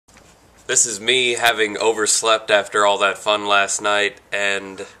This is me having overslept after all that fun last night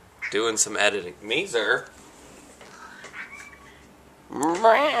and doing some editing. Meezer.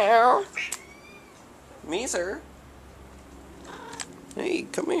 Meow. Meezer. Hey,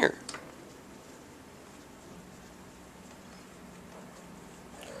 come here.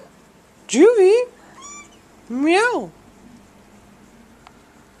 Juvie. Meow.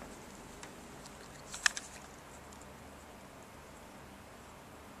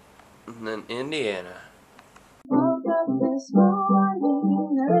 And then Indiana. Woke up this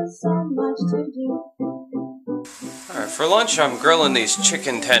morning, there's so much to do. Alright, for lunch I'm grilling these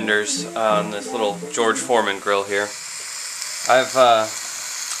chicken tenders on this little George Foreman grill here. I've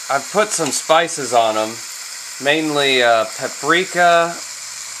put some spices on them, mainly paprika,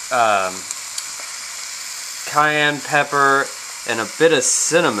 cayenne pepper, and a bit of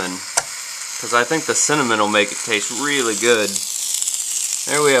cinnamon, because I think the cinnamon will make it taste really good.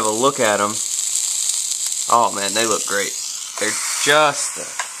 There we have a look at them. Oh man, they look great. They're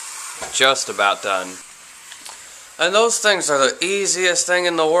just about done. And those things are the easiest thing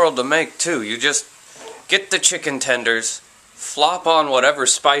in the world to make too. You just get the chicken tenders, flop on whatever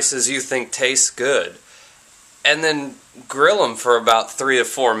spices you think taste good, and then grill them for about 3 to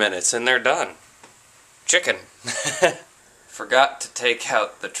 4 minutes and they're done. Chicken. Forgot to take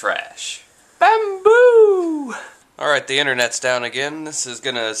out the trash. Bamboo! Alright, the internet's down again. This is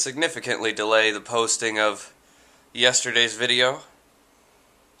going to significantly delay the posting of yesterday's video.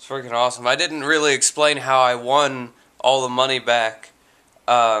 It's freaking awesome. I didn't really explain how I won all the money back.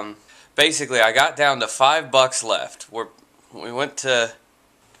 Basically, I got down to $5 left. We went to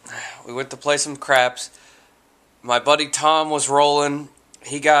play some craps. My buddy Tom was rolling.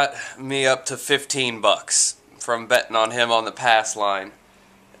 He got me up to $15 from betting on him on the pass line.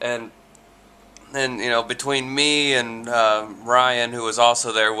 And then, you know, between me and Ryan, who was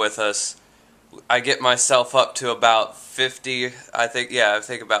also there with us, I get myself up to about 50, I think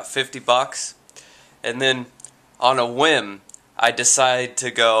about $50. And then on a whim, I decide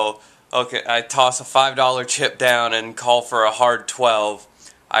to go, okay, I toss a $5 chip down and call for a hard 12.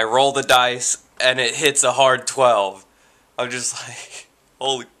 I roll the dice and it hits a hard 12. I'm just like,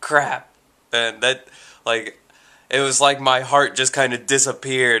 holy crap. And that, like, it was like my heart just kind of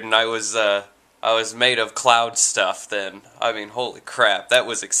disappeared and I was made of cloud stuff then. I mean, holy crap, that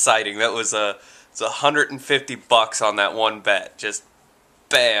was exciting. That was it's $150 on that one bet. Just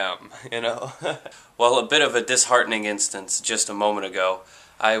bam, you know. Well, a bit of a disheartening instance just a moment ago.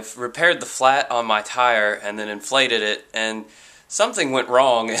 I repaired the flat on my tire and then inflated it, and something went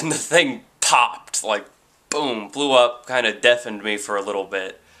wrong and the thing popped, like boom, blew up, kind of deafened me for a little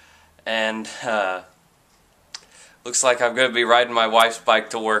bit. And looks like I'm going to be riding my wife's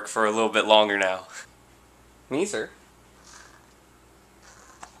bike to work for a little bit longer now. Meezer.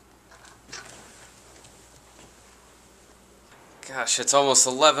 Gosh, it's almost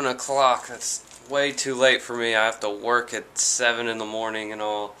 11 o'clock. That's way too late for me. I have to work at 7 in the morning and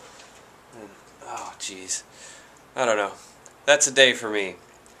all. And, oh, jeez. I don't know. That's a day for me.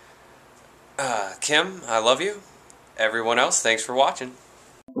 Kim, I love you. Everyone else, thanks for watching.